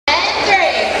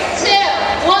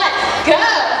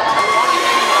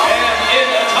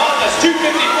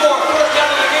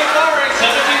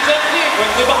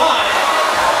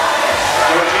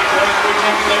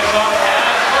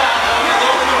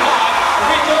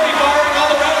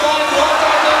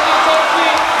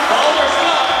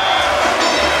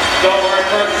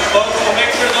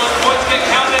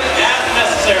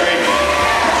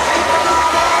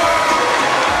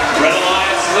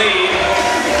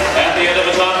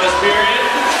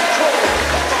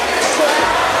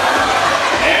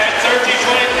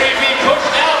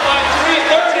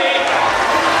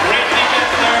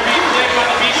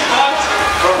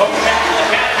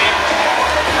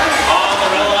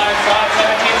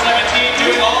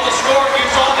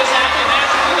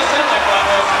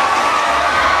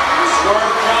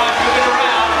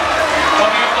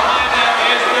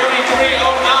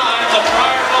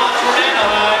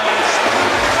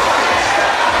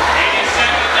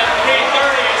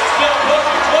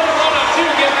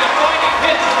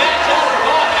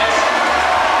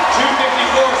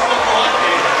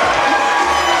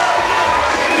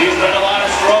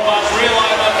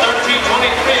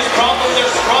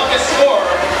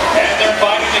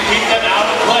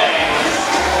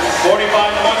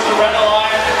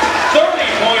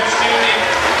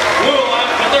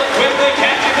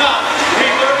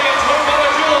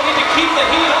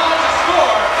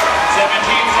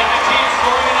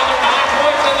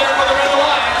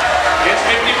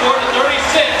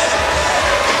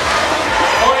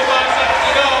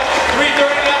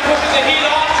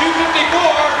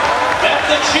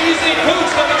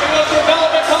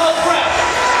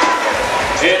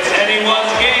It's anyone's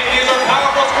game. These are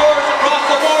powerful scores across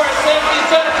the board.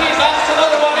 17-17. That's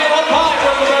another one in up high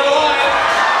for the Red Alliance.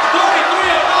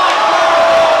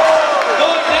 33-5.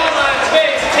 Going down on its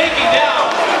face, taking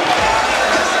down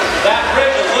that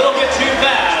bridge a little bit too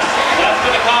fast. That's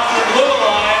going to cost the Blue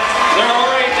Alliance. They're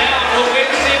already down. We'll wait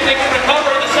to see if they can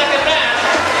recover in the second match.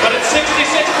 But it's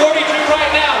 66-42 right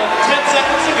now with 10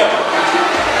 seconds to go.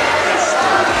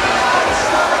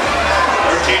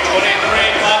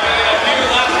 13-23. Clocking in a few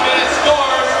last minute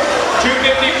scores.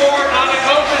 2:54.